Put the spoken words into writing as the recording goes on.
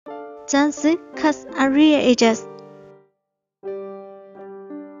Zhang cast area ages.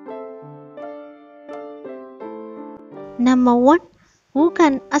 Number 1. Who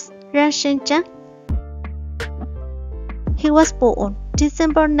can ask Russian Zhang? He was born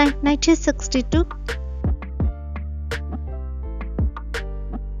December 9, 1962.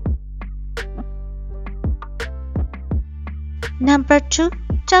 Number 2.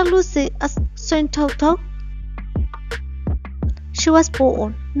 Zhao Lucy as Sun Toto. She was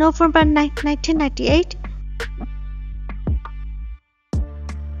born November 9, 1998.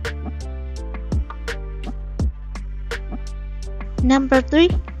 Number 3.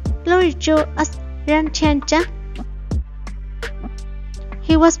 Glory Zhou as Ran Tianzhang.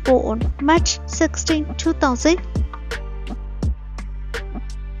 He was born March 16, 2000.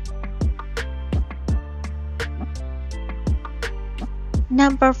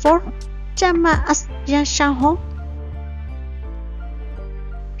 Number 4. Zhang as Yang Zhao.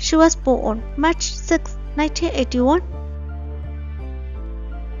 She was born March 6, 1981.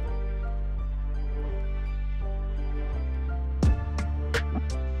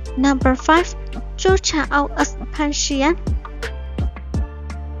 Number 5. Zhou Chao as Pan Xian.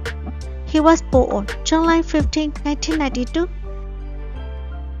 He was born July 15, 1992.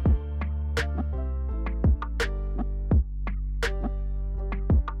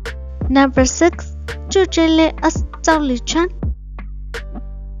 Number 6. Zhu Zhenle as Zhao Lichuan.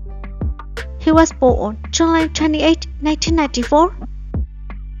 He was born July 28, 1994.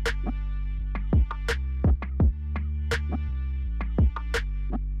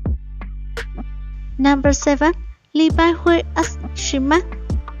 Number 7. Li Baihui as Meng.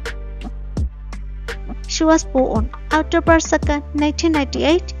 She was born October 2,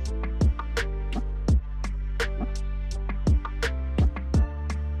 1998.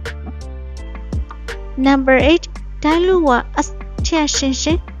 Number 8. Dai Luwa as Tia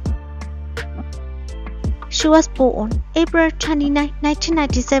Xinxin. She was born April 29,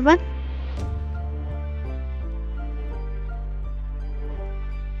 1997.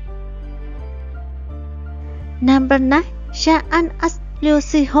 Number 9. Zhang as Liu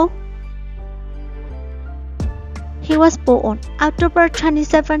Ziho. He was born October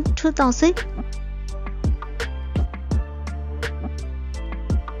 27, 2000.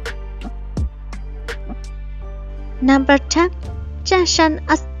 Number 10. Zhang Shan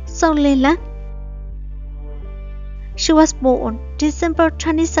as Zhou Lilan. She was born December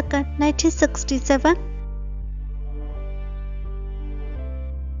 22, 1967.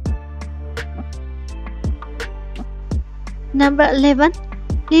 Number 11.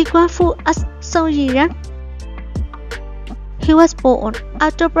 Li Guafu as Zhou Yiran. He was born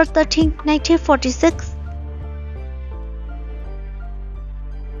October 13, 1946.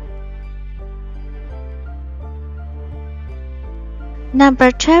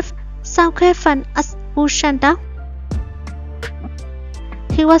 Number 12. Zhao Keifan as Wu Shandao.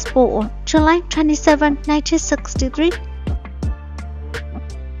 He was born July 27, 1963.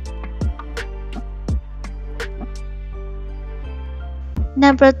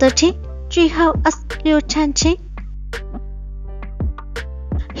 Number 13. Zhao as Liu Chanqing.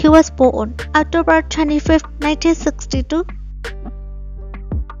 He was born October 25, 1962.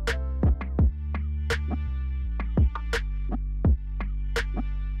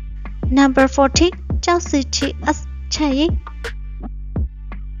 Number 14. Zhao Ziqi as Chen Ying.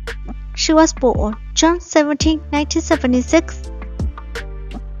 She was born June 17, 1976.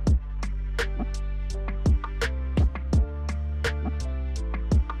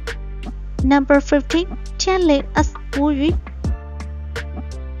 Number 15. Tian Ling as Wu Yu.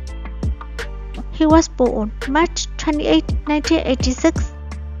 He was born March 28, 1986.